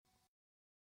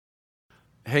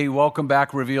Hey, welcome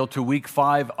back, Reveal, to week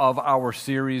 5 of our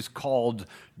series called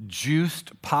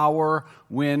Juiced Power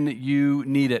When You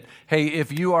Need It. Hey,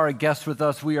 if you are a guest with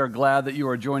us, we are glad that you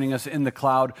are joining us in the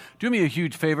cloud. Do me a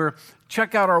huge favor,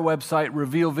 check out our website,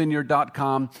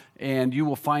 revealvineyard.com, and you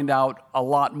will find out a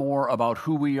lot more about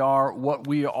who we are, what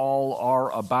we all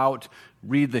are about.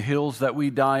 Read The Hills That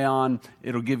We Die On.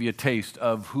 It'll give you a taste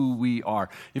of who we are.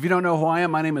 If you don't know who I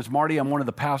am, my name is Marty. I'm one of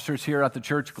the pastors here at the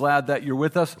church. Glad that you're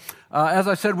with us. As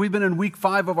I said, we've been in week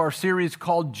 5 of our series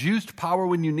called Juiced Power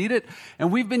When You Need It,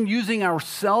 and we've been using our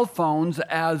cell phones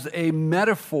as a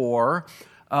metaphor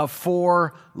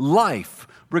for life.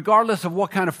 Regardless of what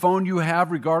kind of phone you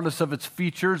have, regardless of its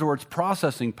features or its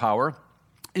processing power,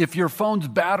 if your phone's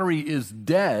battery is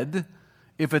dead,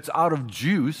 if it's out of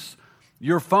juice,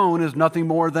 your phone is nothing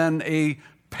more than a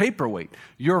paperweight.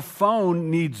 Your phone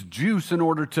needs juice in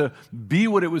order to be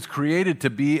what it was created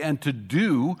to be and to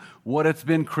do what it's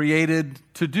been created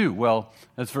to do. Well,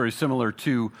 that's very similar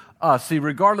to us. See,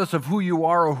 regardless of who you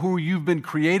are or who you've been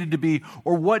created to be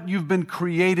or what you've been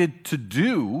created to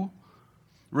do,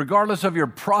 regardless of your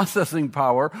processing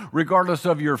power, regardless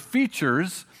of your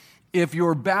features, if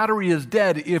your battery is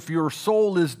dead, if your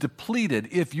soul is depleted,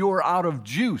 if you're out of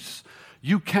juice,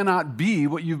 you cannot be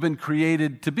what you've been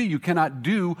created to be. You cannot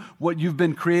do what you've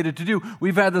been created to do.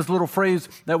 We've had this little phrase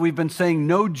that we've been saying,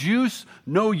 no juice,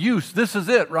 no use. This is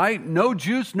it, right? No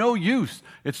juice, no use.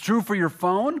 It's true for your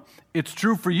phone. It's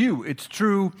true for you. It's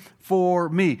true for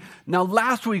me. Now,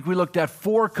 last week we looked at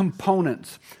 4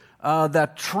 components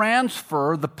that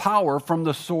transfer the power from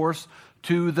the source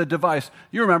to the device.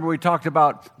 You remember we talked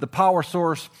about the power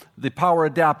source, the power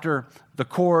adapter, the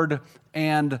cord,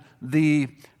 and the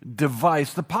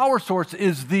device. The power source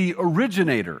is the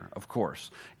originator, of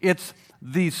course. It's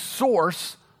the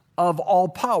source of all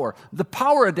power. The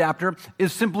power adapter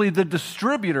is simply the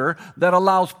distributor that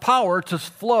allows power to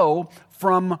flow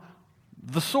from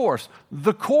the source.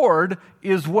 The cord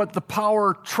is what the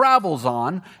power travels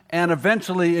on, and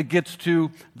eventually it gets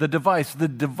to the device. The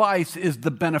device is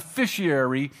the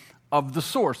beneficiary of the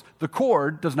source. The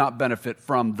cord does not benefit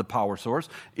from the power source.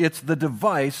 It's the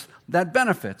device that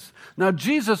benefits. Now,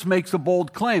 Jesus makes a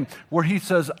bold claim where he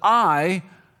says, I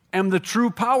am the true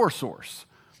power source.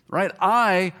 Right?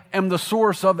 I am the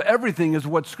source of everything is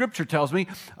what Scripture tells me.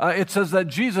 It says that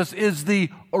Jesus is the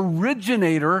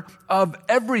originator of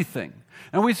everything.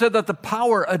 And we said that the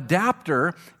power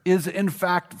adapter is in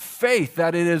fact faith,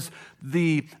 that it is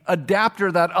the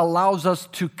adapter that allows us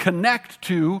to connect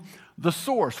to the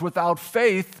source. Without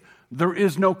faith, there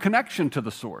is no connection to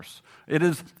the source. It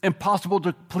is impossible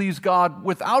to please God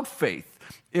without faith.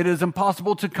 It is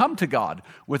impossible to come to God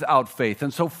without faith.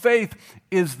 And so faith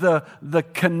is the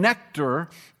connector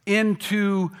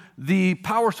into the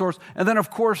power source. And then,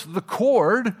 of course, the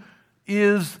cord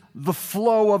is the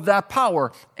flow of that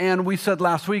power. And we said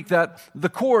last week that the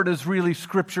cord is really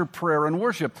Scripture, prayer, and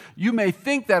worship. You may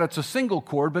think that it's a single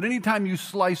cord, but anytime you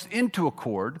slice into a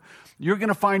cord, you're going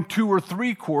to find 2 or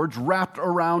 3 cords wrapped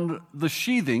around the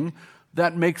sheathing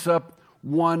that makes up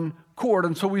one cord.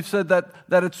 And so we've said that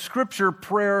it's Scripture,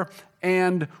 prayer,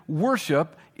 and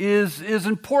worship is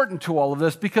important to all of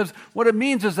this, because what it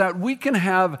means is that we can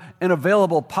have an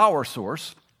available power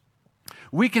source.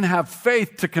 We can have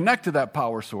faith to connect to that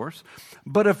power source,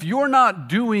 but if you're not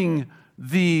doing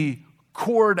the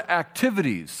cord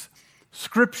activities,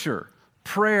 Scripture,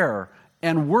 prayer,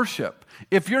 and worship,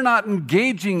 if you're not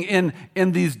engaging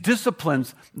in these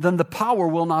disciplines, then the power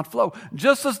will not flow.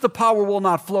 Just as the power will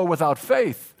not flow without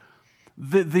faith,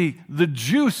 the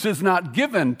juice is not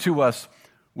given to us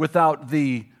without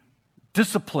the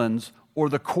disciplines or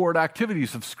the cord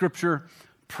activities of Scripture,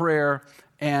 prayer,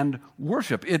 and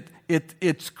worship.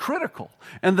 It's critical.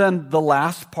 And then the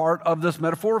last part of this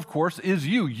metaphor, of course, is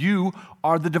you. You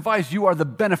are the device. You are the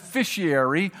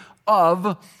beneficiary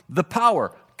of the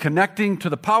power. Connecting to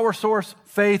the power source,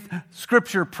 faith,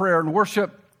 Scripture, prayer, and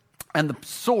worship, and the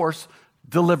source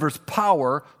delivers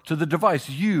power to the device.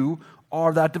 You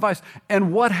are that device.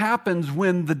 And what happens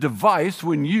when the device,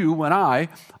 when I,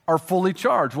 are fully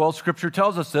charged? Well, Scripture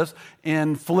tells us this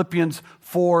in Philippians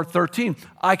 4:13.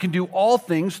 I can do all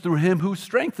things through him who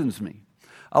strengthens me.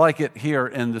 I like it here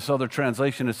in this other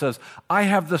translation. It says, I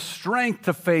have the strength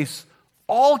to face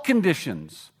all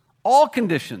conditions,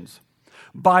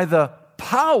 by the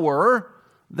power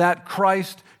that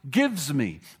Christ gives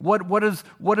me. What is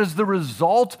the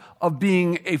result of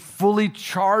being a fully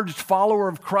charged follower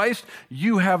of Christ?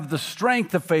 You have the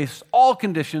strength to face all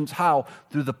conditions. How?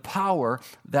 Through the power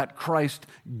that Christ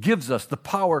gives us, the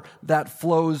power that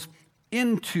flows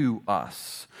into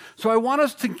us. So I want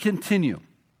us to continue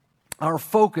our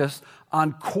focus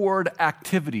on cord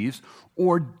activities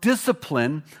or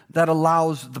discipline that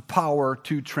allows the power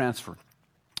to transfer.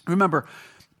 Remember,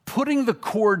 putting the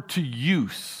cord to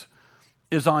use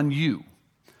is on you.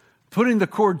 Putting the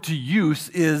cord to use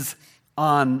is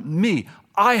on me.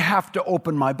 I have to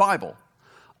open my Bible.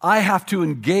 I have to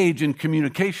engage in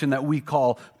communication that we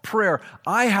call prayer.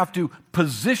 I have to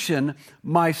position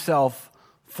myself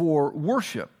for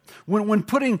worship. When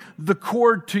putting the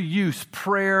cord to use,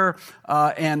 prayer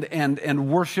and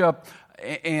worship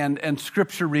and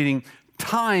scripture reading,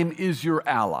 time is your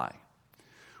ally.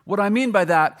 What I mean by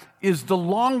that is the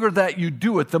longer that you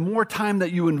do it, the more time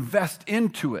that you invest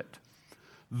into it,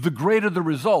 the greater the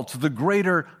results, the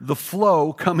greater the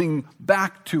flow coming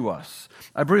back to us.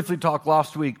 I briefly talked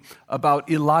last week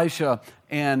about Elisha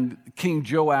and King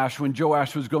Joash when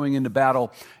Joash was going into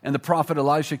battle, and the prophet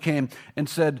Elisha came and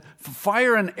said,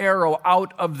 "Fire an arrow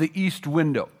out of the east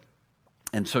window."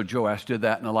 And so Joash did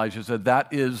that, and Elisha said,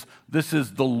 "This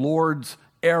is the Lord's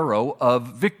arrow of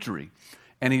victory."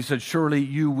 And he said, "Surely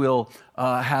you will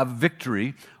have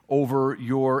victory over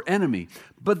your enemy."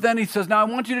 But then he says, "Now I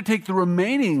want you to take the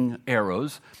remaining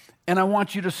arrows and I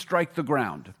want you to strike the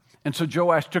ground." And so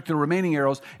Joash took the remaining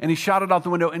arrows and he shot it out the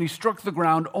window and he struck the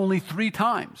ground only 3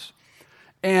 times.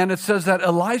 And it says that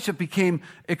Elisha became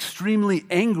extremely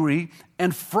angry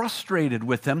and frustrated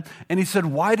with him. And he said,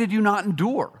 "Why did you not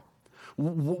endure?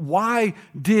 Why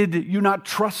did you not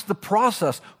trust the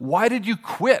process? Why did you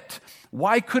quit?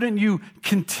 Why couldn't you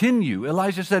continue?"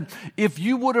 Elijah said, "If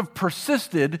you would have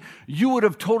persisted, you would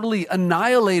have totally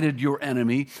annihilated your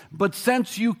enemy. But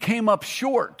since you came up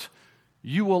short,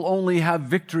 you will only have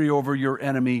victory over your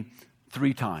enemy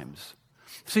 3 times.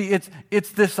 See,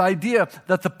 it's this idea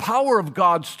that the power of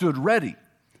God stood ready,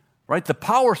 right? The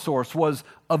power source was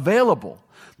available.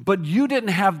 But you didn't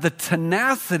have the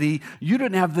tenacity, you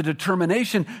didn't have the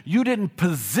determination, you didn't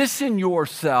position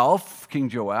yourself,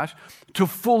 King Joash, to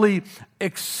fully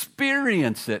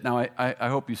experience it. Now, I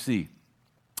hope you see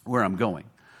where I'm going.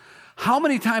 How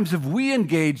many times have we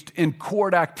engaged in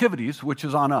cord activities, which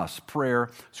is on us, prayer,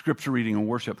 scripture reading, and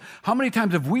worship? How many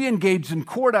times have we engaged in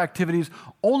cord activities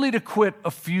only to quit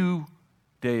a few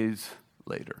days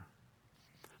later?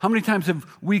 How many times have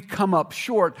we come up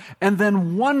short and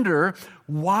then wonder,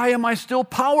 why am I still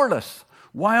powerless?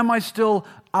 Why am I still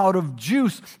out of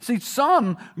juice? See,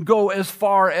 some go as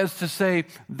far as to say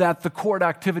that the cord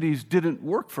activities didn't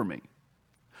work for me.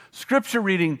 Scripture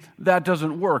reading, that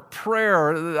doesn't work.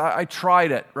 Prayer, I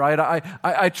tried it, right?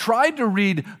 I tried to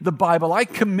read the Bible. I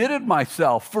committed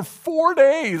myself. For 4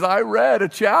 days, I read a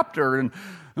chapter, and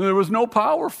there was no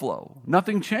power flow.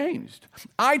 Nothing changed.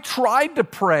 I tried to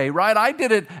pray, right? I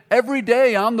did it every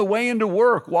day on the way into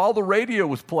work while the radio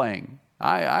was playing.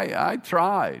 I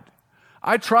tried.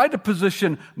 I tried to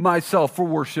position myself for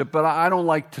worship, but I don't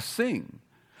like to sing.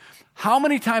 How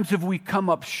many times have we come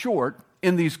up short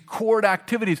in these cord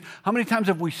activities? How many times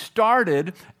have we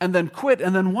started and then quit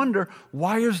and then wonder,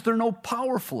 why is there no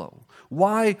power flow?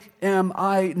 Why am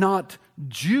I not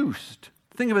juiced?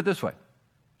 Think of it this way.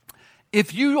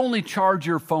 If you only charge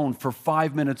your phone for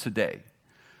 5 minutes a day,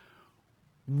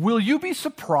 will you be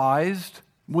surprised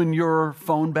when your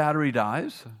phone battery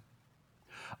dies?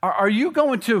 Are you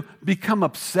going to become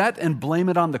upset and blame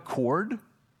it on the cord?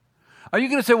 Are you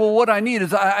going to say, well, what I need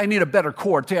is I need a better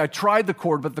cord? Say, I tried the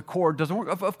cord, but the cord doesn't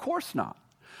work. Of course not.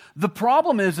 The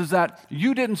problem is that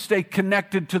you didn't stay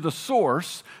connected to the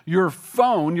source. Your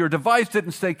phone, your device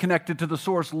didn't stay connected to the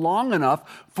source long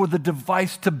enough for the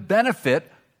device to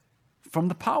benefit from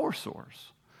the power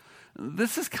source.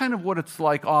 This is kind of what it's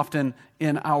like often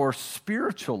in our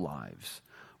spiritual lives.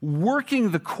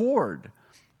 Working the cord,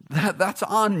 that's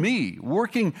on me.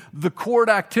 Working the cord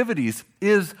activities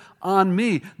is on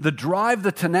me. The drive,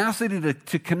 the tenacity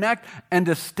to connect and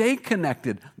to stay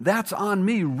connected, that's on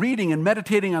me. Reading and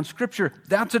meditating on Scripture,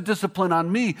 that's a discipline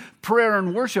on me. Prayer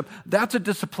and worship, that's a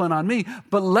discipline on me.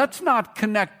 But let's not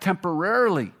connect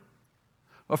temporarily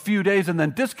a few days and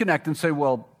then disconnect and say,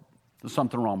 well, there's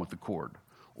something wrong with the cord.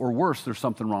 Or worse, there's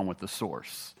something wrong with the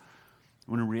source.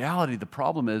 When in reality, the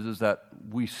problem is that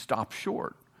we stop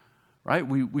short, right?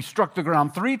 We struck the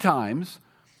ground 3 times,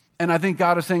 and I think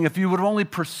God is saying, if you would have only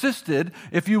persisted,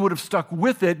 if you would have stuck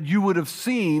with it, you would have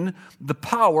seen the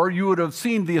power, you would have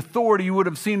seen the authority, you would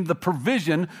have seen the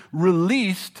provision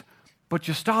released, but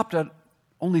you stopped at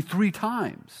only 3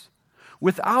 times.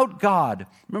 Without God,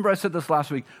 remember I said this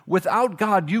last week, without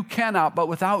God you cannot, but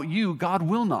without you, God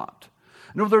will not.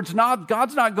 In other words,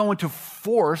 God's not going to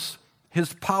force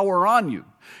His power on you.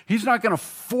 He's not going to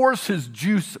force His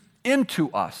juice into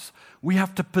us. We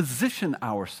have to position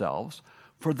ourselves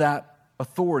for that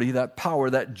authority, that power,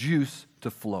 that juice to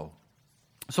flow.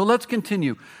 So let's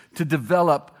continue to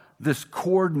develop this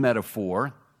cord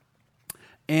metaphor.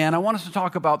 And I want us to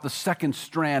talk about the second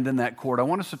strand in that cord. I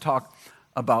want us to talk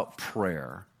about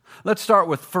prayer. Let's start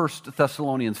with 1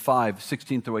 Thessalonians 5,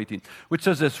 16 through 18, which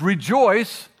says this: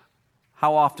 rejoice,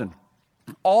 how often?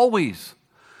 Always.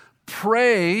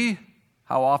 Pray,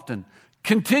 how often?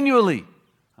 Continually.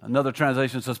 Another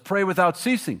translation says, pray without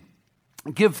ceasing.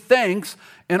 Give thanks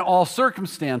in all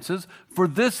circumstances, for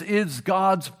this is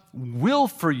God's will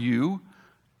for you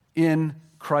in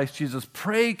Christ Jesus.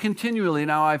 Pray continually.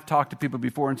 Now, I've talked to people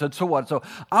before and said, so what? So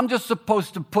I'm just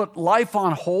supposed to put life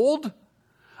on hold?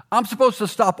 I'm supposed to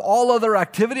stop all other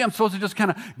activity? I'm supposed to just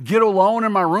kind of get alone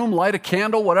in my room, light a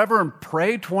candle, whatever, and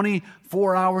pray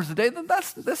 24 hours a day?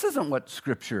 This isn't what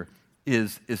Scripture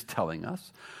is telling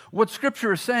us. What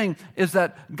Scripture is saying is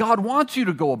that God wants you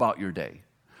to go about your day.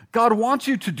 God wants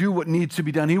you to do what needs to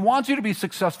be done. He wants you to be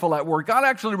successful at work. God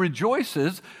actually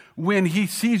rejoices when He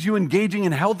sees you engaging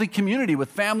in healthy community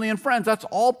with family and friends. That's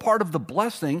all part of the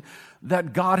blessing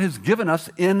that God has given us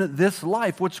in this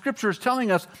life. What Scripture is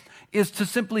telling us is to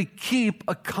simply keep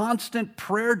a constant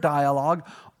prayer dialogue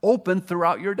open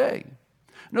throughout your day.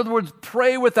 In other words,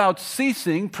 pray without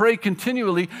ceasing, pray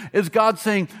continually, is God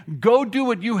saying, go do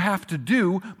what you have to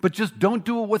do, but just don't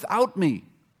do it without me.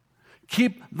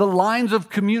 Keep the lines of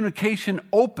communication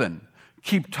open.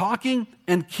 Keep talking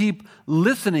and keep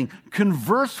listening.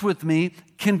 Converse with me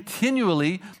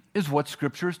continually is what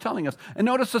Scripture is telling us. And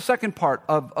notice the second part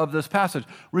of this passage.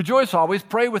 Rejoice always,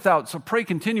 pray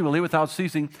continually without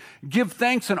ceasing. Give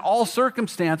thanks in all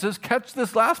circumstances. Catch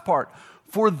this last part.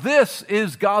 For this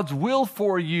is God's will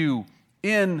for you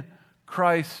in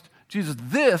Christ Jesus.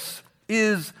 This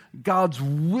is God's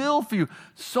will for you.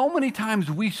 So many times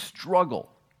we struggle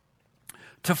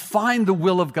to find the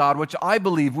will of God, which I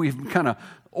believe we've kind of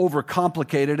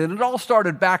overcomplicated. And it all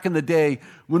started back in the day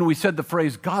when we said the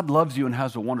phrase, God loves you and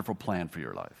has a wonderful plan for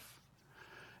your life.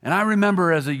 And I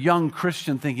remember as a young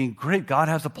Christian thinking, great, God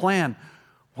has a plan.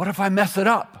 What if I mess it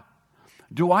up?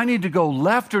 Do I need to go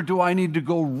left or do I need to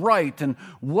go right? And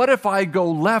what if I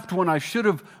go left when I should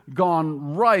have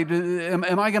gone right?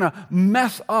 Am I going to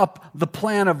mess up the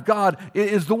plan of God?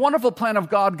 Is the wonderful plan of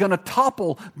God going to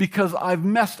topple because I've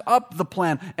messed up the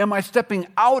plan? Am I stepping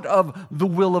out of the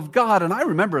will of God? And I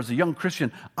remember as a young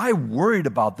Christian, I worried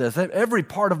about this. Every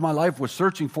part of my life was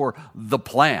searching for the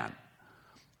plan.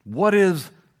 What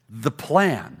is the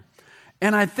plan?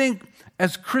 And I think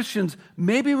as Christians,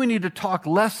 maybe we need to talk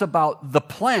less about the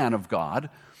plan of God,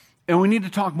 and we need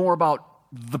to talk more about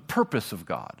the purpose of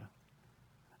God.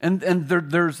 And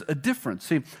there's a difference.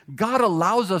 See, God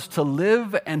allows us to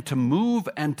live and to move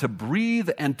and to breathe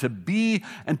and to be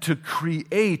and to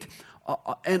create,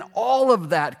 and all of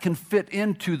that can fit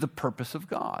into the purpose of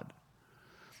God.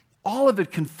 All of it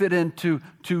can fit into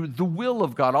the will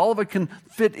of God. All of it can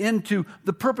fit into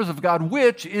the purpose of God,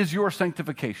 which is your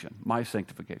sanctification, my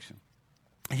sanctification.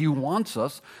 He wants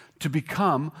us to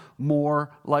become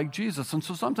more like Jesus. And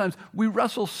so sometimes we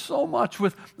wrestle so much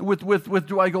with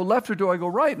do I go left or do I go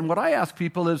right? And what I ask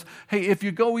people is, hey, if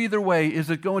you go either way, is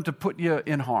it going to put you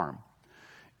in harm?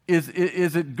 Is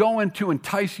it going to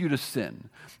entice you to sin?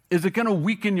 Is it going to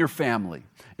weaken your family?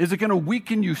 Is it going to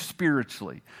weaken you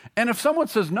spiritually? And if someone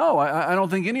says, no, I don't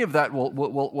think any of that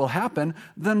will happen,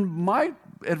 then my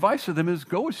advice to them is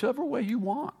go whichever way you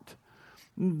want.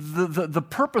 The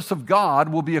purpose of God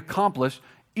will be accomplished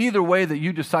either way that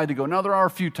you decide to go. Now, there are a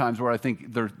few times where I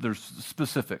think there's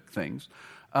specific things,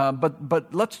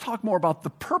 but let's talk more about the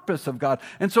purpose of God.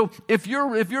 And so if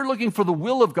you're looking for the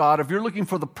will of God, if you're looking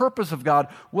for the purpose of God,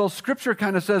 well, Scripture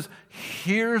kind of says,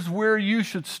 here's where you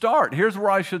should start. Here's where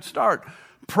I should start.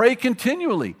 Pray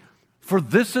continually, for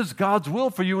this is God's will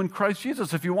for you in Christ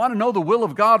Jesus. If you want to know the will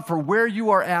of God for where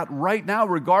you are at right now,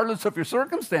 regardless of your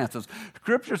circumstances,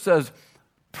 Scripture says,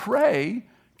 pray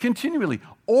continually.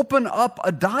 Open up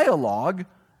a dialogue,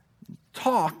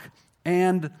 talk,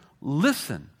 and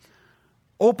listen.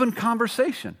 Open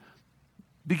conversation.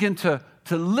 Begin to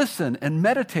listen and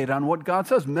meditate on what God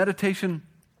says. Meditation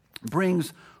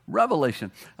brings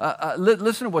revelation.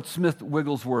 Listen to what Smith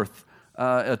Wigglesworth,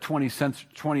 a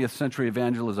 20th century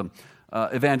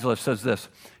evangelist, says this.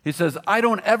 He says, I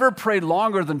don't ever pray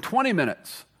longer than 20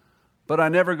 minutes, but I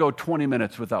never go 20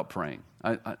 minutes without praying.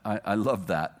 I love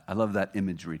that. I love that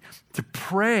imagery. To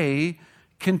pray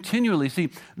continually.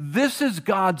 See, this is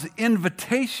God's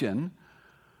invitation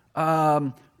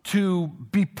to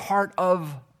be part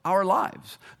of our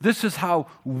lives. This is how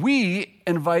we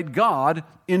invite God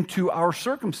into our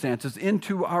circumstances,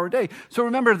 into our day. So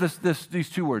remember these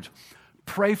two words.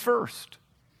 Pray first.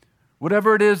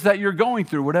 Whatever it is that you're going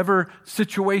through, whatever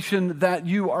situation that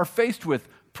you are faced with,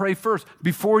 Pray first.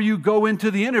 Before you go into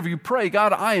the interview, pray,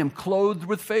 God, I am clothed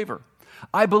with favor.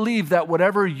 I believe that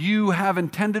whatever you have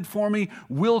intended for me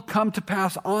will come to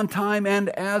pass on time and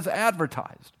as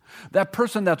advertised. That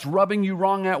person that's rubbing you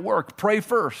wrong at work, pray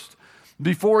first.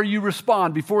 Before you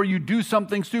respond, before you do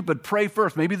something stupid, pray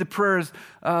first. Maybe the prayer is,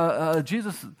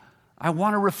 Jesus, I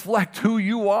want to reflect who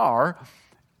you are,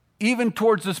 even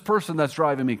towards this person that's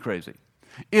driving me crazy.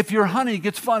 If your honey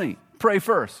gets funny, pray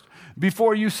first.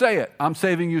 Before you say it, I'm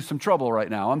saving you some trouble right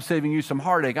now. I'm saving you some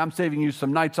heartache. I'm saving you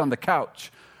some nights on the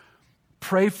couch.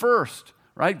 Pray first,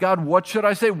 right? God, what should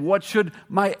I say? What should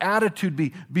my attitude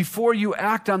be? Before you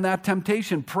act on that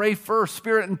temptation, pray first.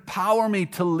 Spirit, empower me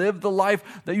to live the life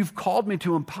that you've called me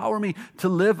to. Empower me to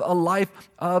live a life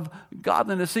of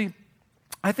godliness. See,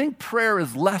 I think prayer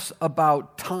is less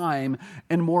about time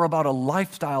and more about a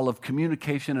lifestyle of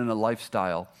communication and a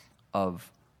lifestyle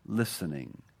of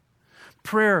listening.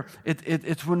 Prayer,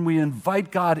 it's when we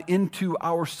invite God into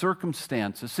our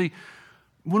circumstances. See,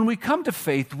 when we come to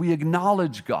faith, we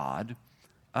acknowledge God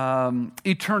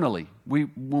eternally. When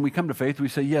we come to faith, we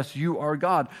say, yes, you are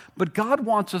God. But God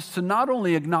wants us to not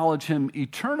only acknowledge him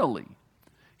eternally,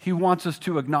 he wants us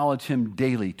to acknowledge him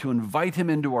daily, to invite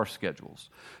him into our schedules,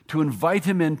 to invite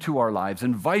him into our lives,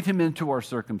 invite him into our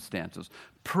circumstances.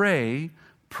 Pray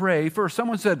first.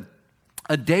 Someone said,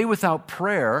 a day without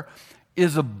prayer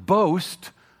is a boast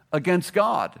against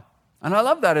God. And I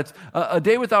love that. It's a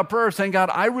day without prayer saying,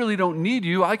 God, I really don't need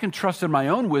you. I can trust in my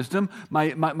own wisdom,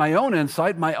 my own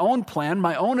insight, my own plan,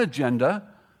 my own agenda,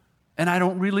 and I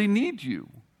don't really need you.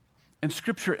 And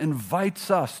Scripture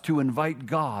invites us to invite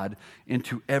God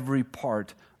into every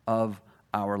part of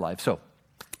our life. So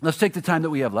let's take the time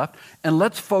that we have left, and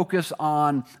let's focus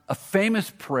on a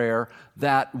famous prayer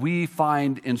that we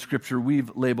find in Scripture.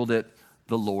 We've labeled it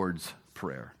the Lord's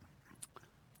Prayer.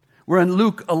 We're in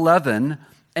Luke 11,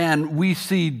 and we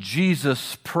see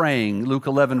Jesus praying. Luke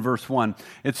 11, verse 1.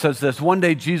 It says this, one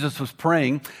day Jesus was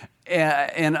praying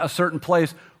in a certain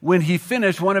place. When he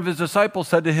finished, one of his disciples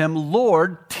said to him,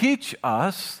 Lord, teach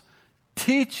us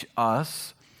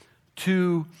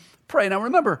to pray. Now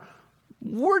remember,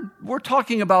 we're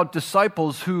talking about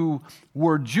disciples who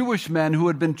were Jewish men who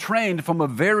had been trained from a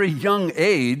very young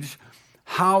age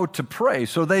how to pray.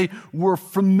 So they were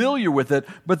familiar with it,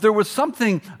 but there was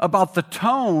something about the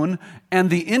tone and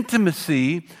the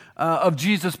intimacy of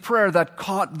Jesus' prayer that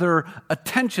caught their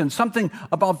attention, something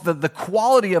about the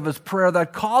quality of his prayer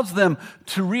that caused them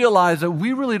to realize that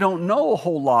we really don't know a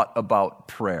whole lot about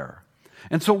prayer.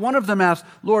 And so one of them asked,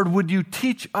 Lord, would you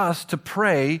teach us to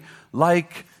pray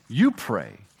like you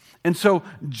pray? And so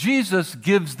Jesus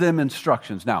gives them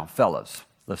instructions. Now, fellas,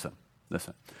 listen.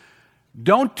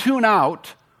 Don't tune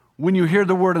out when you hear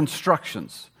the word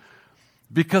instructions,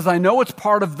 because I know it's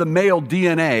part of the male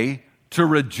DNA to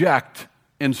reject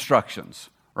instructions,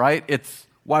 right? It's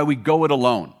why we go it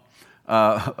alone.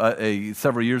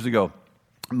 Several years ago,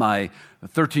 my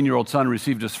 13-year-old son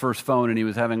received his first phone, and he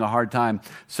was having a hard time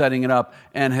setting it up,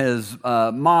 and his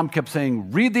mom kept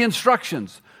saying, read the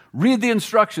instructions,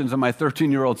 and my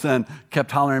 13-year-old son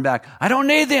kept hollering back, I don't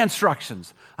need the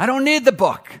instructions, I don't need the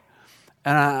book.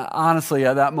 And honestly,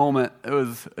 at that moment,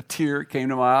 a tear came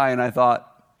to my eye, and I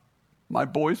thought, my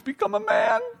boy's become a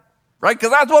man, right?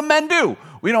 Because that's what men do.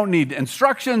 We don't need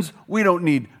instructions. We don't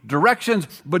need directions.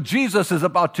 But Jesus is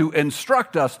about to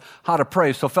instruct us how to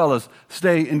pray. So fellas,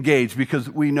 stay engaged because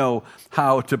we know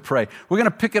how to pray. We're going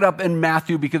to pick it up in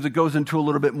Matthew because it goes into a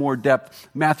little bit more depth.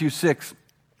 Matthew 6,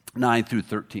 9 through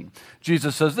 13.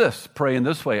 Jesus says this, pray in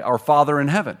this way, Our Father in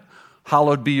heaven,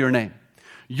 hallowed be your name.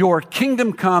 Your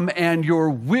kingdom come and your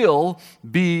will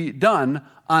be done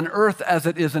on earth as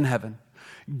it is in heaven.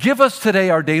 Give us today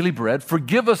our daily bread.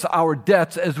 Forgive us our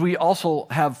debts as we also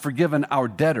have forgiven our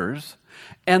debtors.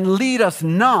 And lead us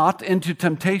not into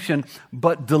temptation,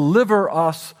 but deliver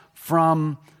us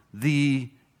from the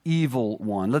evil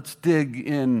one. Let's dig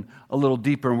in a little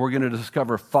deeper, and we're going to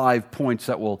discover 5 points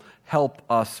that will help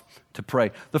us to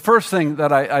pray. The first thing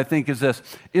that I think is this,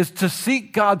 is to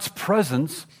seek God's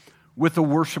presence with a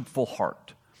worshipful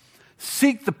heart.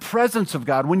 Seek the presence of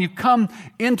God. When you come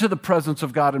into the presence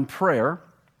of God in prayer,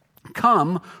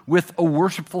 come with a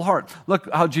worshipful heart.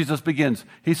 Look how Jesus begins.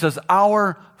 He says,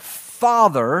 Our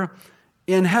Father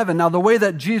in heaven. Now, the way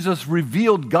that Jesus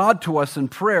revealed God to us in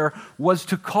prayer was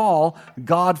to call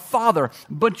God Father.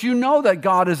 But you know that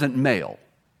God isn't male,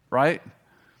 right?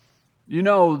 You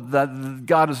know that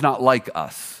God is not like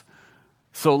us.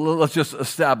 So let's just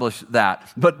establish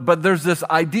that. But there's this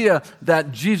idea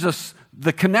that Jesus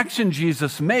the connection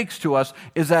Jesus makes to us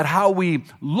is that how we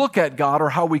look at God or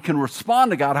how we can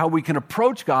respond to God, how we can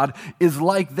approach God is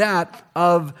like that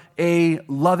of a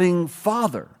loving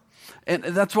Father. And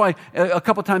that's why a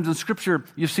couple times in Scripture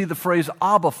you see the phrase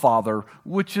Abba Father,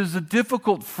 which is a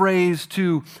difficult phrase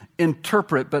to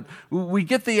interpret, but we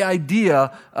get the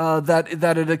idea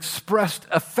that it expressed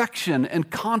affection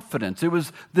and confidence. It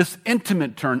was this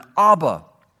intimate term, Abba,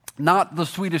 not the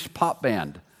Swedish pop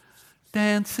band.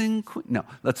 Dancing Queen. No,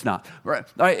 that's not. Right.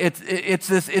 It's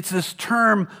this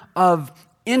term of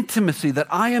intimacy that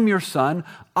I am your son,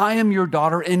 I am your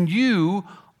daughter, and you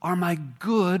are my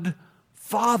good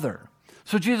Father.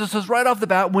 So Jesus says right off the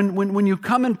bat, when you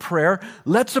come in prayer,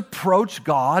 let's approach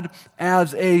God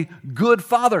as a good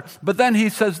Father. But then he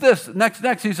says this,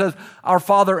 next he says, our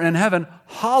Father in heaven,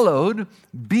 hallowed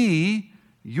be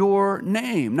your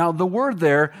name. Now the word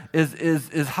there is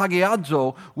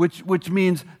hagiadzo, which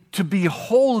means to be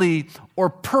holy or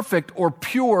perfect or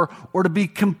pure or to be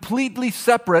completely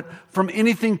separate from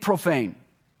anything profane.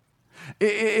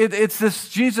 It's this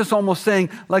Jesus almost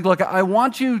saying, like, look, I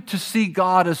want you to see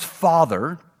God as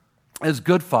Father, as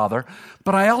good Father,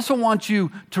 but I also want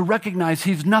you to recognize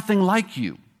He's nothing like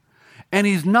you, and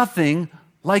He's nothing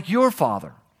like your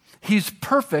Father. He's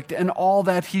perfect in all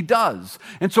that He does.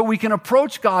 And so we can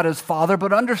approach God as Father,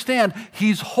 but understand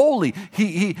He's holy.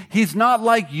 He's not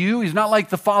like you. He's not like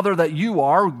the Father that you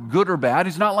are, good or bad.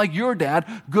 He's not like your dad,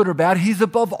 good or bad. He's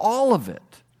above all of it.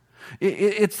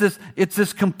 It's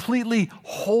this completely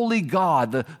holy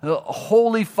God, the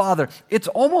Holy Father. It's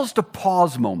almost a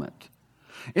pause moment.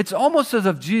 It's almost as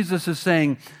if Jesus is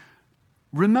saying,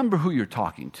 remember who you're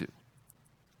talking to.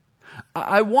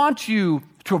 I want you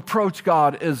to approach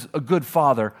God as a good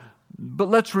Father, but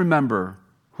let's remember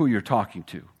who you're talking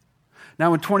to.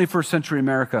 Now, in 21st century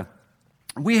America,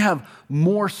 we have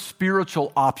more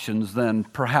spiritual options than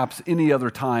perhaps any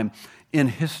other time in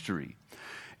history.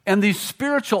 And these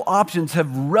spiritual options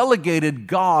have relegated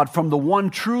God from the one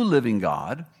true living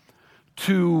God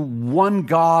to one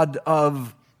God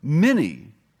of many.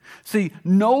 See,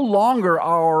 no longer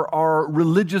are our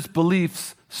religious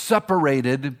beliefs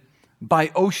separated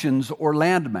by oceans or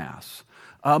landmass.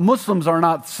 Muslims are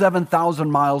not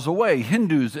 7,000 miles away.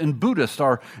 Hindus and Buddhists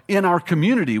are in our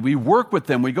community. We work with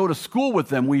them. We go to school with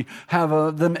them. We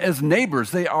have them as neighbors.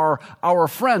 They are our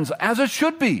friends, as it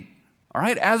should be. All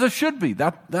right, as it should be.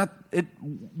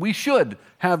 We should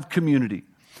have community.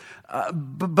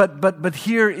 But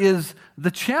here is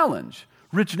the challenge.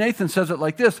 Rich Nathan says it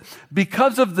like this: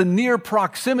 because of the near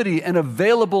proximity and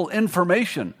available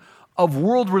information of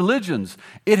world religions,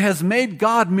 it has made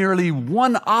God merely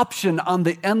one option on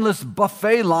the endless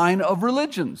buffet line of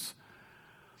religions.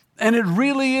 And it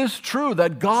really is true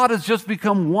that God has just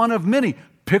become one of many.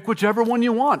 Pick whichever one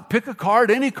you want. Pick a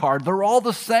card, any card. They're all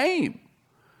the same.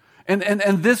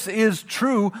 And this is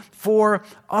true for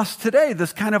us today,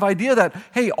 this kind of idea that,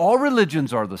 hey, all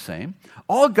religions are the same,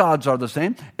 all gods are the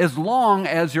same, as long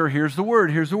as here's the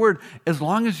word, as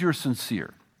long as you're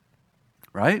sincere,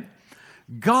 right?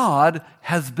 God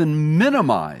has been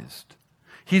minimized.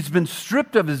 He's been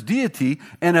stripped of His deity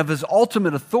and of His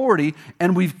ultimate authority,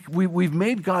 and we've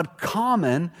made God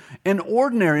common and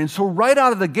ordinary. And so right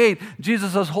out of the gate,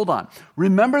 Jesus says, hold on,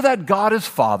 remember that God is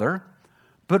Father,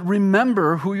 but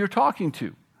remember who you're talking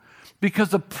to.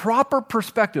 Because a proper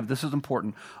perspective, this is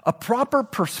important, a proper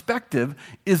perspective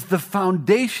is the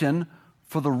foundation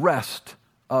for the rest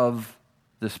of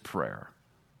this prayer.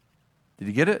 Did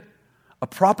you get it? A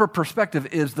proper perspective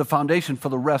is the foundation for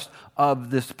the rest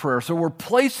of this prayer. So we're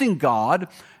placing God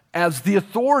as the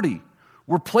authority.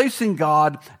 We're placing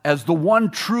God as the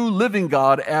one true living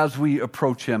God as we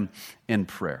approach Him in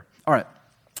prayer. All right,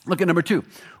 look at number 2.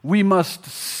 We must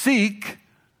seek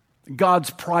God's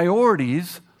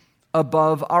priorities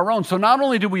above our own. So not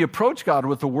only do we approach God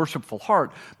with a worshipful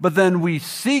heart, but then we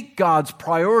seek God's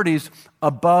priorities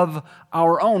above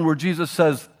our own, where Jesus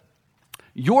says,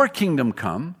 your kingdom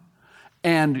come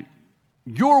and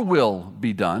your will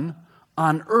be done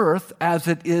on earth as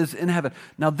it is in heaven.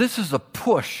 Now, this is a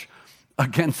push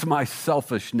against my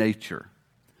selfish nature.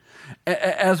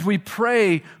 As we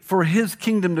pray for His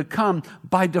kingdom to come,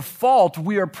 by default,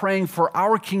 we are praying for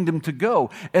our kingdom to go.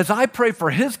 As I pray for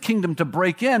His kingdom to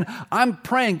break in, I'm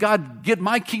praying, God, get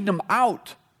my kingdom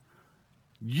out.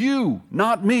 You,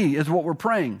 not me, is what we're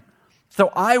praying. So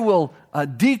I will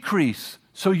decrease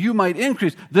so you might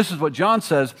increase. This is what John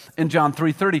says in John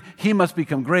 3:30. He must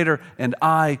become greater and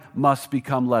I must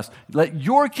become less. Let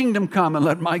your kingdom come and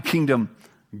let my kingdom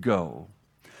go.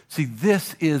 See,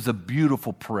 this is a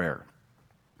beautiful prayer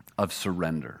of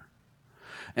surrender.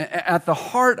 At the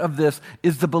heart of this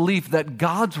is the belief that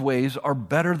God's ways are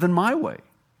better than my way.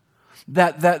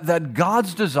 That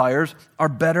God's desires are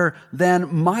better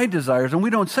than my desires. And we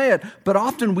don't say it, but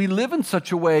often we live in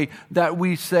such a way that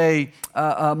we say,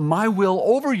 my will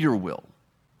over your will.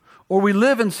 Or we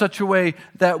live in such a way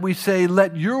that we say,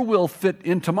 let your will fit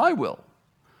into my will.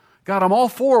 God, I'm all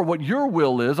for what your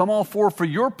will is. I'm all for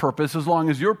your purpose as long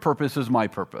as your purpose is my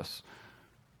purpose.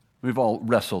 We've all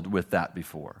wrestled with that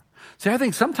before. See, I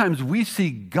think sometimes we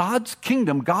see God's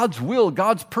kingdom, God's will,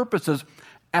 God's purposes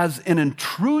as an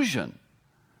intrusion.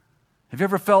 Have you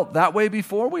ever felt that way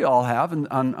before? We all have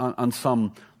on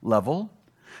some level.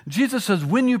 Jesus says,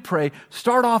 when you pray,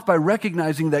 start off by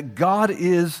recognizing that God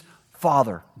is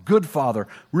Father, good Father.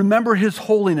 Remember His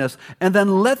holiness, and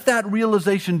then let that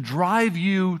realization drive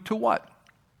you to what?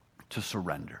 To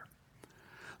surrender.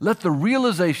 Let the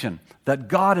realization that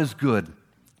God is good,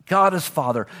 God is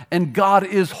Father, and God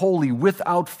is holy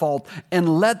without fault,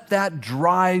 and let that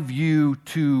drive you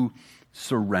to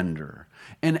surrender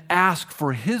and ask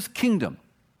for His kingdom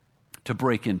to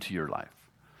break into your life.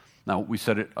 Now, we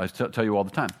said it, I tell you all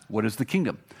the time. What is the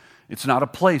kingdom? It's not a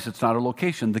place, it's not a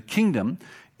location. The kingdom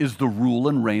is the rule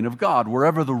and reign of God.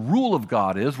 Wherever the rule of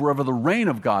God is, wherever the reign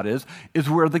of God is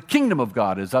where the kingdom of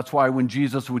God is. That's why when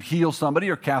Jesus would heal somebody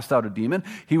or cast out a demon,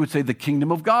 He would say, the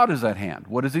kingdom of God is at hand.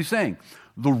 What is He saying?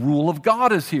 The rule of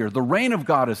God is here. The reign of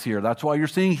God is here. That's why you're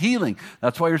seeing healing.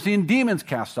 That's why you're seeing demons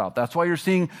cast out. That's why you're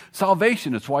seeing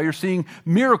salvation. It's why you're seeing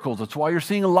miracles. It's why you're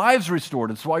seeing lives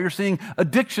restored. It's why you're seeing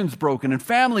addictions broken and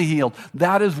family healed.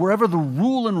 That is wherever the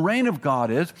rule and reign of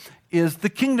God is the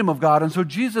kingdom of God. And so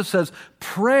Jesus says,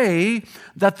 pray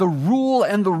that the rule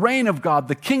and the reign of God,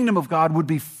 the kingdom of God, would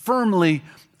be firmly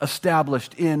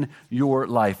established in your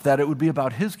life, that it would be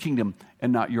about His kingdom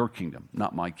and not your kingdom,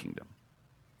 not my kingdom.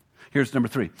 Here's number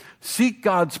 3. Seek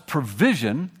God's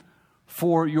provision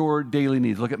for your daily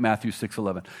needs. Look at Matthew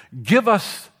 6:11. Give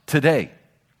us today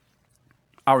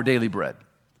our daily bread.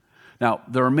 Now,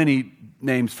 there are many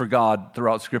names for God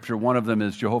throughout Scripture. One of them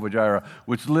is Jehovah Jireh,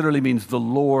 which literally means the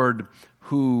Lord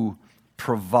who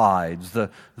provides,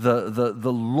 the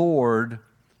Lord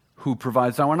who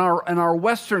provides. Now, in our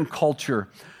Western culture,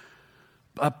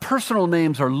 personal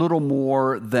names are little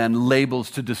more than labels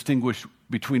to distinguish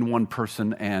between one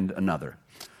person and another.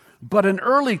 But in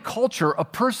early culture, a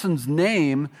person's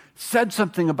name said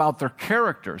something about their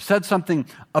character, said something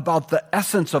about the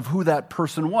essence of who that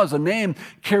person was. A name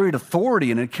carried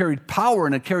authority, and it carried power,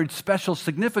 and it carried special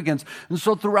significance. And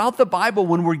so throughout the Bible,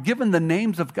 when we're given the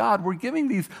names of God, we're giving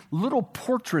these little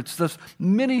portraits, this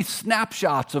mini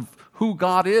snapshots of who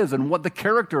God is and what the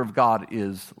character of God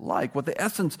is like, what the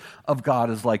essence of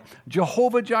God is like.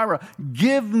 Jehovah Jireh,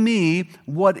 give me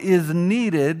what is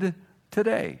needed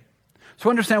today. So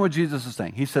understand what Jesus is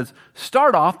saying. He says,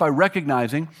 start off by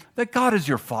recognizing that God is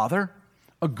your Father,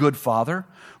 a good Father.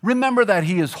 Remember that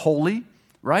He is holy,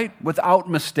 right? Without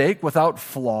mistake, without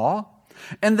flaw.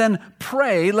 And then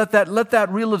pray, let that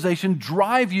realization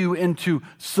drive you into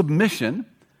submission,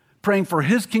 praying for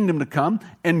His kingdom to come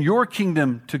and your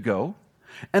kingdom to go.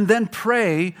 And then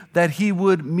pray that He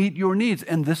would meet your needs.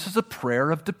 And this is a prayer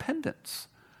of dependence.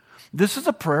 This is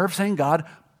a prayer of saying, God,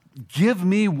 give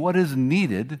me what is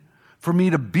needed for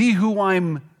me to be who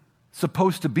I'm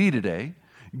supposed to be today.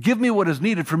 Give me what is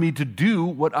needed for me to do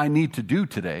what I need to do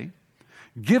today.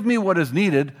 Give me what is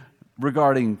needed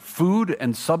regarding food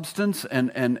and substance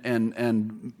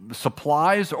and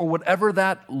supplies or whatever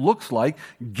that looks like.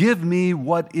 Give me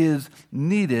what is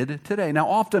needed today. Now,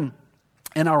 often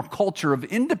in our culture of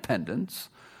independence,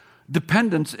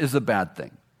 dependence is a bad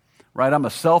thing. Right? I'm a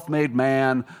self-made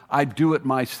man. I do it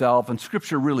myself. And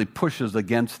Scripture really pushes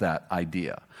against that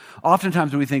idea.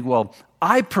 Oftentimes we think, well,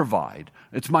 I provide.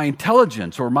 It's my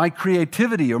intelligence or my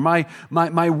creativity or my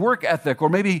work ethic, or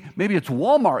maybe it's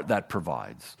Walmart that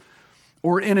provides.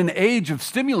 Or in an age of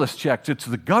stimulus checks, it's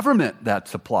the government that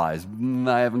supplies.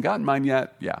 I haven't gotten mine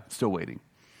yet. Yeah, still waiting.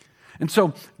 And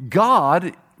so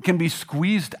God can be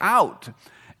squeezed out.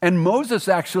 And Moses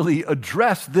actually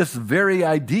addressed this very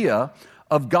idea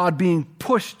of God being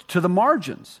pushed to the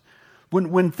margins.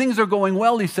 When things are going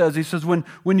well, he says,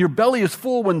 when your belly is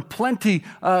full, when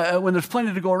there's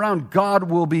plenty to go around, God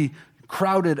will be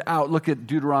crowded out. Look at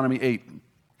Deuteronomy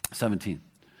 8:17.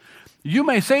 You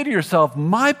may say to yourself,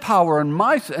 my power and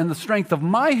the strength of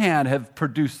my hand have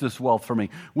produced this wealth for me,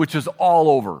 which is all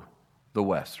over the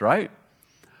West, right?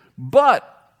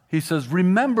 But, he says,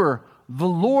 remember the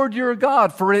Lord your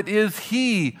God, for it is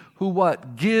He who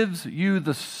what? Gives you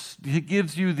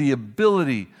the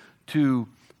ability to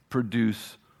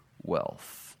produce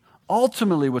wealth.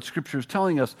 Ultimately, what Scripture is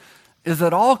telling us is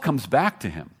that all comes back to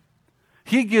Him.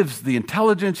 He gives the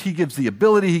intelligence, He gives the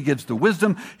ability, He gives the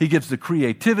wisdom, He gives the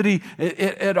creativity.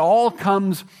 It all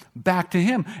comes back to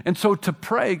Him. And so to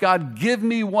pray, God, give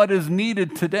me what is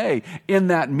needed today in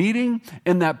that meeting,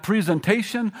 in that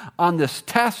presentation, on this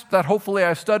test that hopefully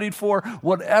I studied for,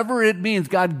 whatever it means,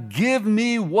 God, give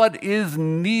me what is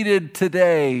needed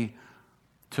today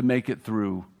to make it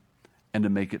through and to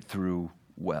make it through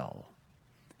well.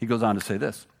 He goes on to say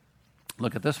this.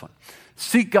 Look at this one.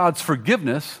 Seek God's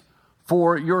forgiveness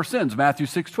for your sins. Matthew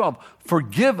 6:12.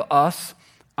 Forgive us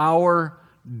our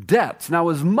debts. Now,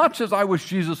 as much as I wish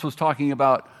Jesus was talking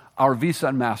about our Visa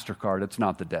and MasterCard, it's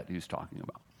not the debt he's talking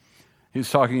about. He's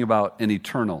talking about an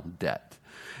eternal debt.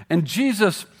 And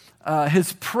Jesus,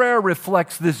 his prayer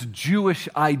reflects this Jewish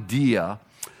idea,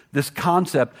 this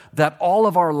concept that all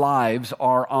of our lives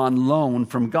are on loan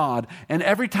from God, and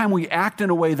every time we act in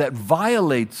a way that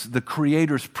violates the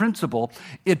Creator's principle,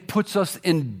 it puts us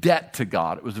in debt to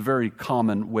God. It was a very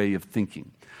common way of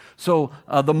thinking. So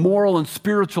the moral and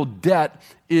spiritual debt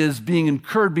is being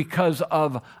incurred because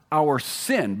of our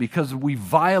sin, because we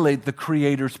violate the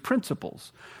Creator's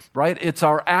principles, right? It's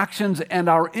our actions and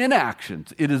our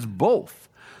inactions. It is both.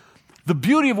 The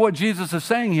beauty of what Jesus is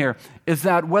saying here is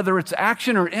that whether it's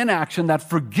action or inaction, that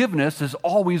forgiveness is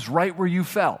always right where you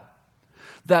fell.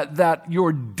 That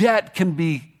your debt can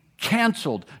be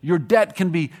canceled. Your debt can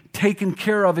be taken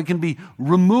care of. It can be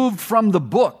removed from the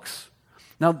books.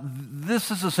 Now,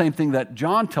 this is the same thing that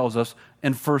John tells us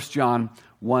in 1 John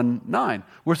 1:9,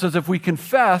 where it says, if we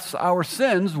confess our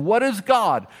sins, what is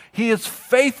God? He is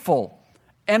faithful.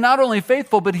 And not only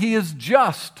faithful, but He is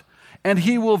just. And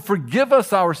He will forgive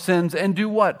us our sins and do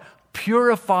what?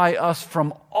 Purify us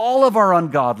from all of our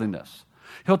ungodliness.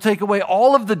 He'll take away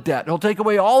all of the debt. He'll take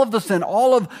away all of the sin,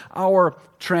 all of our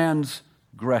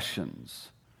transgressions.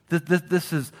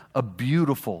 This is a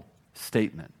beautiful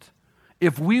statement.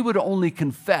 If we would only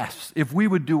confess, if we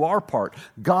would do our part,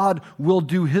 God will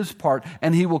do His part,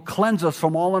 and He will cleanse us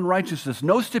from all unrighteousness.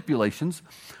 No stipulations,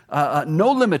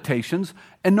 no limitations,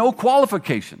 and no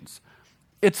qualifications.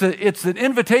 It's an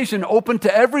invitation open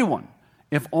to everyone,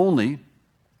 if only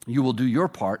you will do your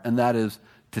part, and that is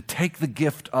to take the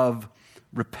gift of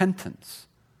repentance.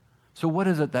 So what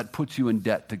is it that puts you in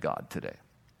debt to God today?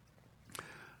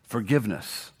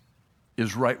 Forgiveness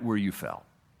is right where you fell.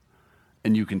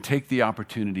 And you can take the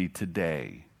opportunity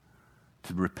today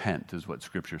to repent, is what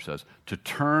Scripture says, to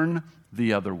turn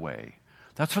the other way.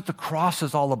 That's what the cross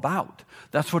is all about.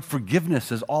 That's what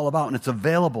forgiveness is all about, and it's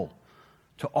available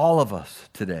to all of us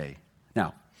today.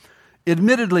 Now,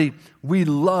 admittedly, we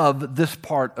love this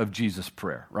part of Jesus'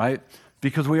 prayer, right?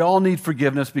 Because we all need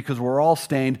forgiveness, because we're all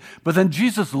stained. But then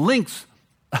Jesus links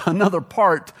another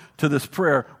part to this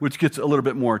prayer, which gets a little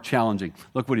bit more challenging.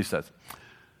 Look what He says.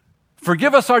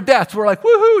 Forgive us our debts. We're like,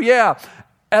 woohoo, yeah.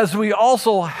 As we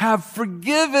also have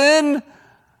forgiven.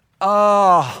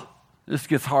 This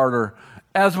gets harder.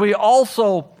 As we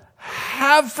also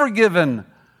have forgiven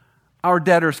our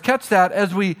debtors. Catch that.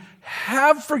 As we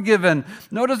have forgiven.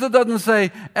 Notice it doesn't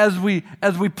say as we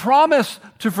promise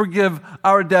to forgive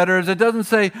our debtors. It doesn't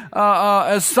say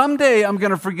as someday I'm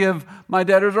going to forgive my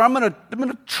debtors, or I'm going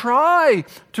to try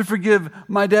to forgive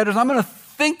my debtors. I'm going to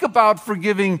think about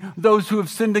forgiving those who have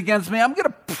sinned against me. I'm going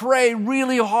to pray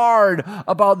really hard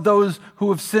about those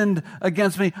who have sinned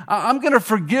against me. I'm going to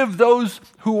forgive those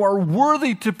who are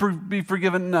worthy to be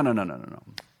forgiven. No.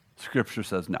 Scripture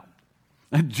says no.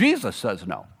 And Jesus says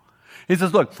no. He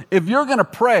says, look, if you're going to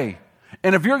pray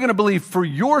and if you're going to believe for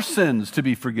your sins to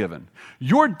be forgiven,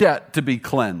 your debt to be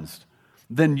cleansed,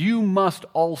 then you must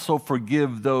also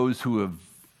forgive those who have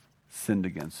sinned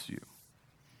against you.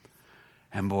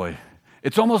 And boy,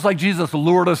 it's almost like Jesus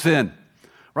lured us in,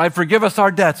 right? Forgive us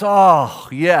our debts. Oh,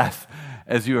 yes,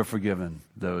 as you have forgiven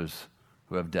those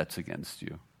who have debts against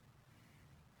you.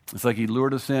 It's like He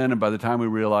lured us in, and by the time we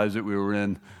realized it, we were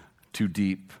in too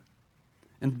deep.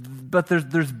 But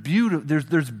there's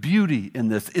beauty in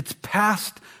this. It's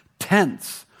past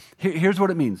tense. Here's what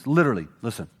it means, literally.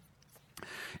 Listen.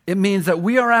 It means that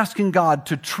we are asking God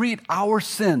to treat our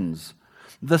sins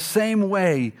the same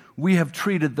way we have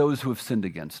treated those who have sinned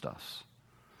against us.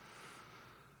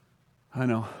 I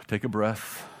know, take a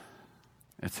breath.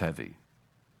 It's heavy.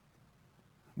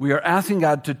 We are asking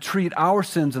God to treat our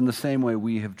sins in the same way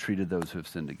we have treated those who have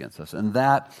sinned against us. And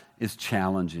that is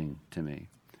challenging to me.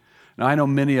 Now, I know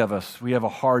many of us, we have a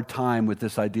hard time with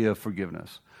this idea of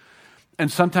forgiveness.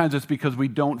 And sometimes it's because we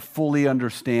don't fully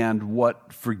understand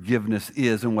what forgiveness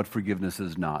is and what forgiveness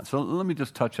is not. So let me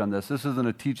just touch on this. This isn't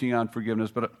a teaching on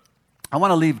forgiveness, but I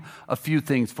want to leave a few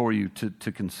things for you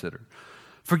to consider.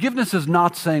 Forgiveness is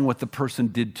not saying what the person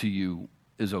did to you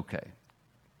is okay.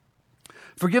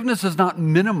 Forgiveness is not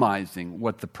minimizing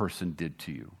what the person did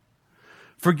to you.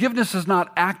 Forgiveness is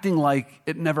not acting like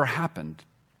it never happened.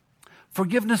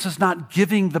 Forgiveness is not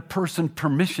giving the person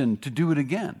permission to do it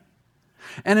again.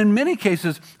 And in many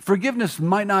cases, forgiveness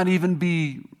might not even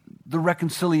be the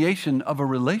reconciliation of a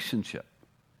relationship.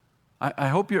 I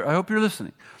hope you're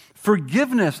listening.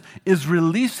 Forgiveness is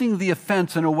releasing the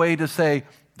offense in a way to say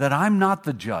that I'm not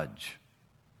the judge.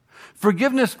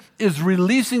 Forgiveness is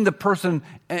releasing the person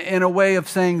in a way of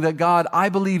saying that, God, I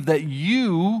believe that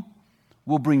you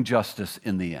will bring justice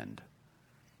in the end.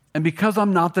 And because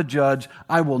I'm not the judge,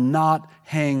 I will not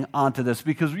hang on to this.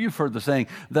 Because you've heard the saying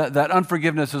that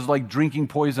unforgiveness is like drinking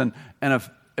poison and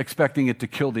expecting it to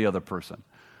kill the other person.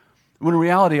 When in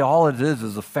reality, all it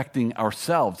is affecting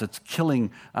ourselves. It's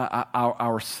killing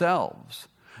ourselves.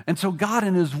 And so God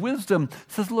in his wisdom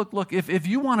says, look, if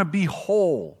you want to be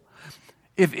whole,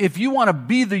 if you want to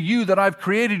be the you that I've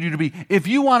created you to be, if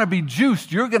you want to be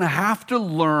juiced, you're going to have to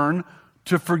learn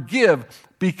to forgive,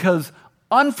 because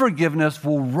unforgiveness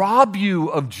will rob you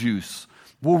of juice,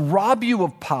 will rob you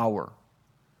of power.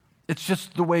 It's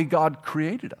just the way God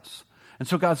created us. And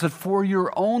so God said, for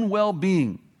your own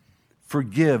well-being,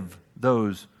 forgive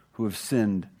those who have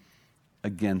sinned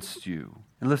against you.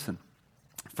 And listen,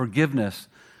 forgiveness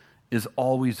is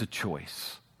always a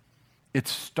choice. It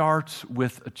starts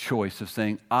with a choice of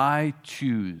saying, I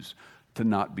choose to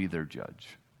not be their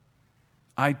judge.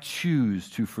 I choose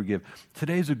to forgive.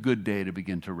 Today's a good day to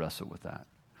begin to wrestle with that.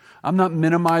 I'm not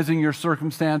minimizing your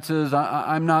circumstances.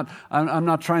 I'm not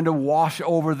trying to wash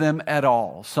over them at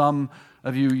all. Some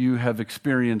of you have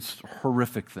experienced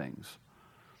horrific things.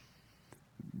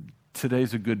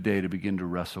 Today's a good day to begin to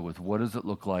wrestle with what does it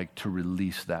look like to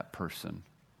release that person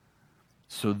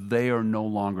so they are no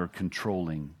longer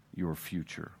controlling your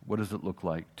future. What does it look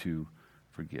like to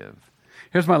forgive?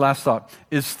 Here's my last thought,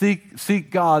 is seek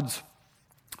God's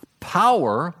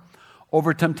power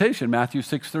over temptation, Matthew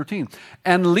 6:13.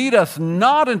 And lead us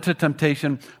not into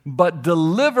temptation, but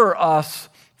deliver us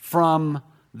from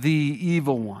the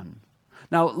evil one.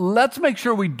 Now, let's make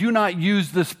sure we do not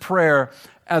use this prayer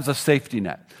as a safety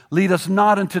net. Lead us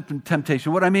not into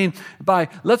temptation. What I mean by,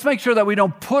 let's make sure that we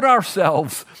don't put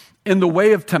ourselves in the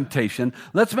way of temptation.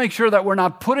 Let's make sure that we're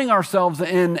not putting ourselves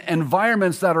in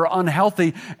environments that are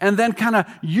unhealthy and then kind of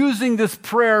using this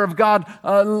prayer of, God,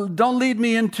 don't lead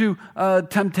me into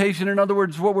temptation. In other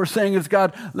words, what we're saying is,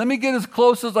 God, let me get as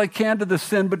close as I can to the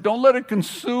sin, but don't let it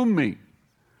consume me.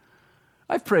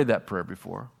 I've prayed that prayer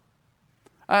before.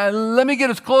 Let me get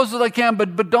as close as I can,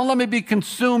 but don't let me be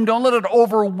consumed. Don't let it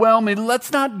overwhelm me.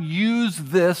 Let's not use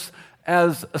this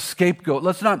as a scapegoat.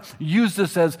 Let's not use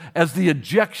this as the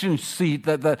ejection seat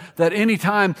that any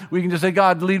time we can just say,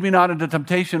 God, lead me not into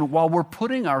temptation, while we're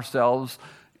putting ourselves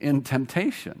in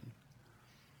temptation.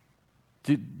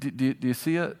 Do you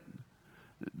see it?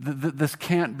 This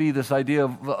can't be this idea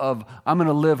of I'm going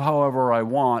to live however I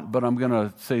want, but I'm going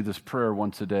to say this prayer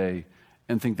once a day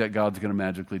and think that God's going to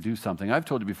magically do something. I've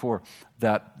told you before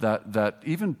that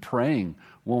even praying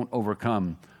won't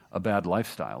overcome a bad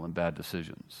lifestyle and bad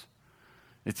decisions.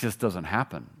 It just doesn't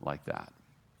happen like that.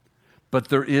 But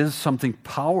there is something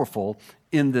powerful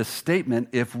in this statement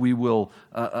if we will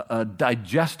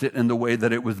digest it in the way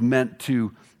that it was meant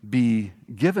to be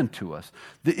given to us.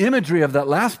 The imagery of that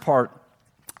last part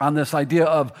on this idea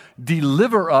of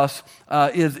deliver us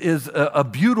is a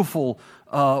beautiful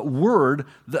word,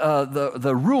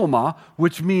 the ruama,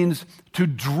 which means to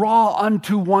draw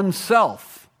unto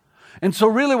oneself. And so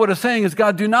really what it's saying is,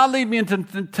 God, do not lead me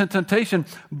into temptation,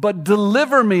 but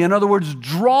deliver me. In other words,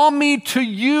 draw me to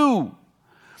you.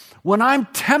 When I'm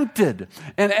tempted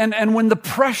and when the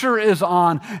pressure is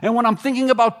on and when I'm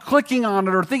thinking about clicking on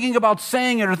it or thinking about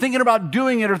saying it or thinking about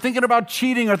doing it or thinking about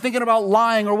cheating or thinking about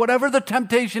lying or whatever the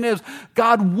temptation is,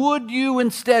 God, would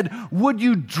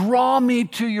you draw me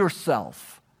to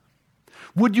yourself?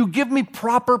 Would you give me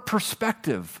proper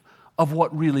perspective of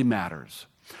what really matters?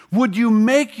 Would you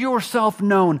make yourself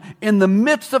known in the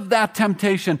midst of that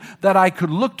temptation that I could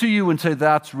look to you and say,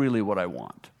 that's really what I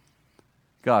want?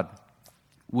 God,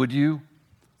 would you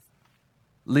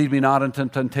lead me not into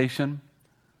temptation,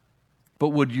 but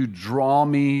would you draw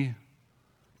me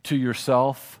to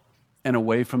yourself and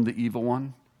away from the evil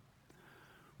one?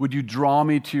 Would you draw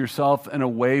me to yourself and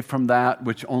away from that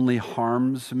which only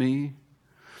harms me?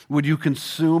 Would you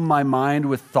consume my mind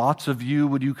with thoughts of you?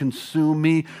 Would you consume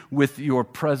me with your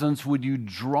presence? Would you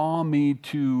draw me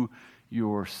to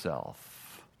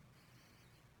yourself?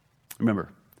 Remember,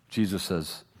 Jesus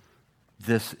says,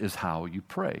 this is how you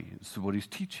pray. This is what he's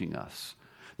teaching us.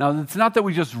 Now, it's not that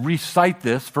we just recite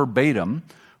this verbatim,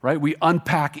 right? We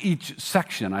unpack each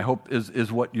section, I hope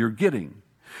is what you're getting.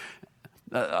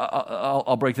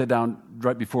 I'll break that down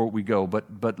right before we go,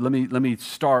 but let me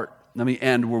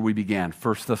end where we began,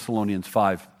 1 Thessalonians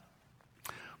 5.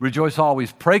 Rejoice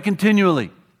always, pray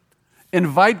continually,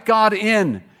 invite God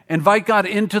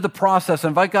into the process,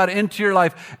 invite God into your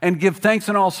life, and give thanks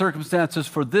in all circumstances,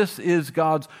 for this is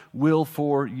God's will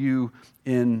for you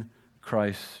in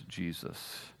Christ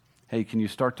Jesus. Hey, can you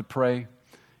start to pray?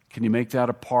 Can you make that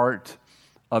a part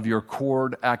of your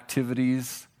core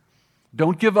activities?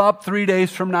 Don't give up 3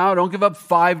 days from now. Don't give up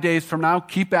 5 days from now.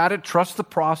 Keep at it. Trust the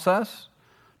process.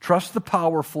 Trust the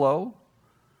power flow.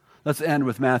 Let's end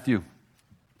with Matthew.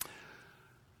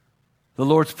 The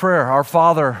Lord's Prayer, our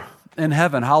Father in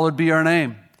heaven, hallowed be your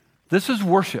name. This is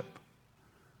worship.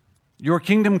 Your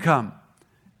kingdom come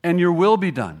and your will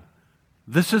be done.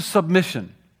 This is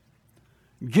submission.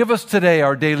 Give us today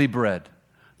our daily bread.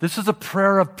 This is a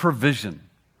prayer of provision.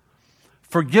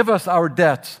 Forgive us our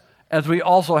debts as we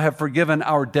also have forgiven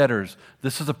our debtors.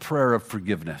 This is a prayer of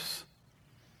forgiveness.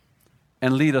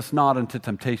 And lead us not into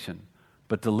temptation,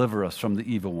 but deliver us from the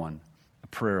evil one, a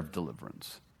prayer of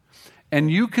deliverance. And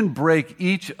you can break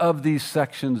each of these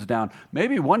sections down.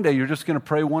 Maybe one day you're just going to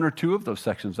pray 1 or 2 of those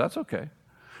sections. That's okay.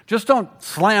 Just don't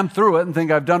slam through it and think,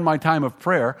 I've done my time of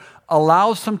prayer.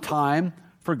 Allow some time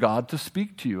for God to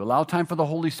speak to you. Allow time for the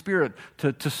Holy Spirit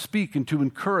to speak and to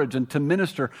encourage and to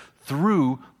minister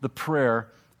through the prayer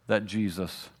that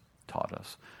Jesus taught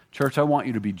us. Church, I want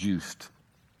you to be juiced.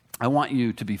 I want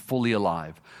you to be fully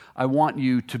alive. I want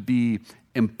you to be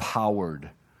empowered.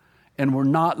 And we're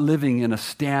not living in a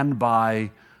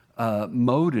standby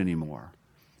mode anymore.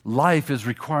 Life is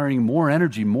requiring more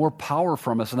energy, more power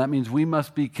from us, and that means we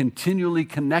must be continually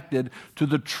connected to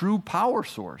the true power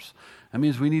source. That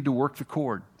means we need to work the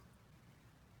cord.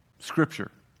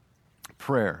 Scripture,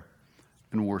 prayer,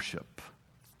 and worship.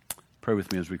 Pray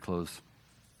with me as we close.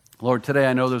 Lord, today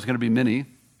I know there's going to be many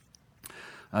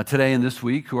today and this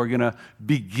week who are going to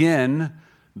begin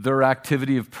their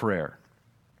activity of prayer.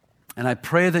 And I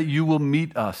pray that you will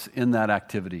meet us in that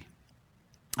activity.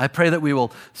 I pray that we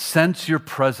will sense your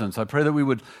presence. I pray that we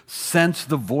would sense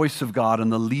the voice of God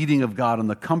and the leading of God and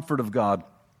the comfort of God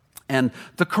and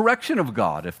the correction of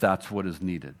God if that's what is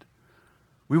needed.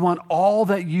 We want all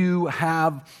that you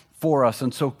have for us.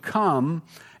 And so come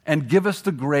and give us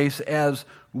the grace as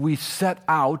we set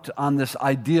out on this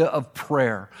idea of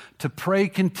prayer, to pray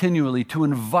continually, to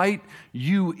invite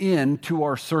you into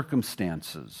our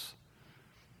circumstances.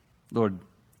 Lord,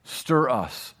 stir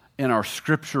us in our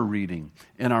scripture reading,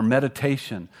 in our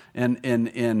meditation, and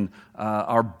in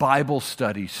our Bible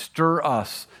study. Stir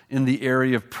us in the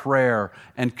area of prayer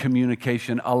and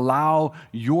communication. Allow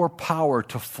your power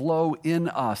to flow in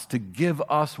us, to give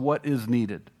us what is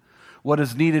needed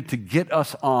to get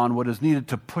us on, what is needed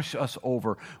to push us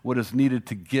over, what is needed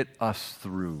to get us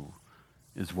through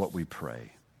is what we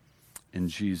pray. In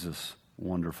Jesus'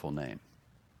 wonderful name,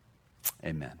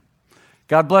 amen.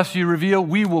 God bless you, Reveal.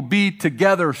 We will be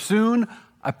together soon.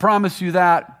 I promise you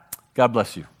that. God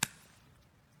bless you.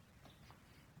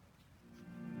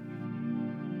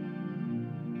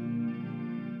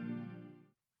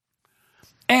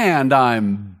 And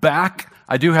I'm back.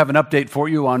 I do have an update for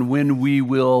you on when we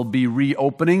will be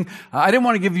reopening. I didn't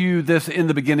want to give you this in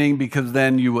the beginning because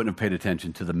then you wouldn't have paid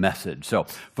attention to the message. So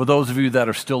for those of you that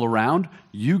are still around,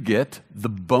 you get the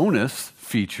bonus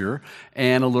feature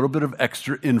and a little bit of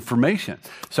extra information.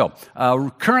 So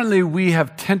currently we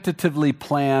have tentatively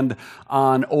planned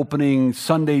on opening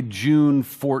Sunday, June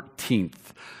 14th.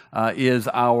 Is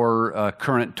our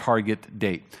current target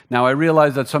date. Now, I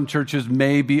realize that some churches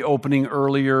may be opening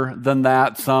earlier than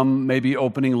that. Some may be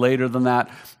opening later than that.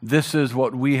 This is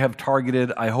what we have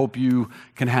targeted. I hope you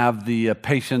can have the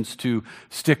patience to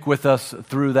stick with us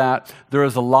through that. There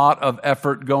is a lot of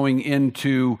effort going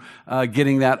into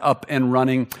getting that up and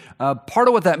running. Part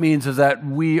of what that means is that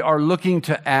we are looking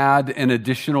to add an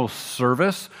additional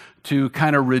service to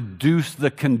kind of reduce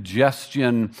the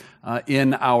congestion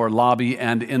in our lobby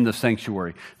and in the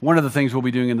sanctuary. One of the things we'll be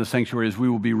doing in the sanctuary is we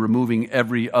will be removing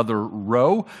every other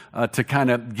row to kind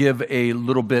of give a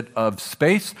little bit of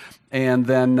space. And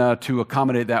then to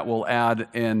accommodate that, we'll add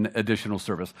an additional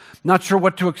service. Not sure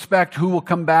what to expect, who will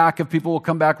come back, if people will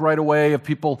come back right away, if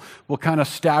people will kind of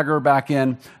stagger back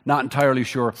in, not entirely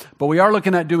sure. But we are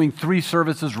looking at doing 3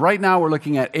 services. Right now, we're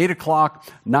looking at 8 o'clock,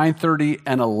 9:30,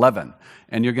 and 11.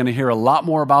 And you're going to hear a lot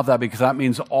more about that because that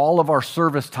means all of our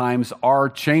service times are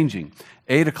changing.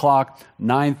 8 o'clock,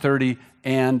 9:30,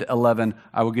 and 11.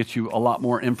 I will get you a lot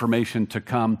more information to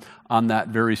come on that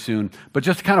very soon. But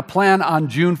just to kind of plan on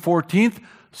June 14th,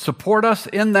 support us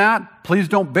in that. Please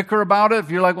don't bicker about it. If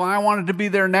you're like, well, I wanted to be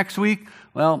there next week,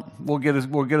 well, we'll get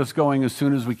us going as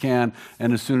soon as we can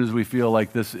and as soon as we feel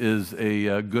like this is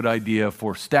a good idea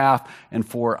for staff and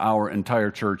for our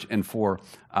entire church and for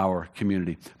our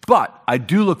community. But I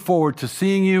do look forward to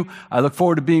seeing you. I look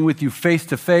forward to being with you face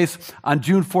to face on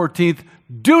June 14th.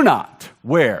 Do not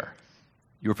wear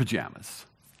your pajamas.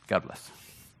 God bless.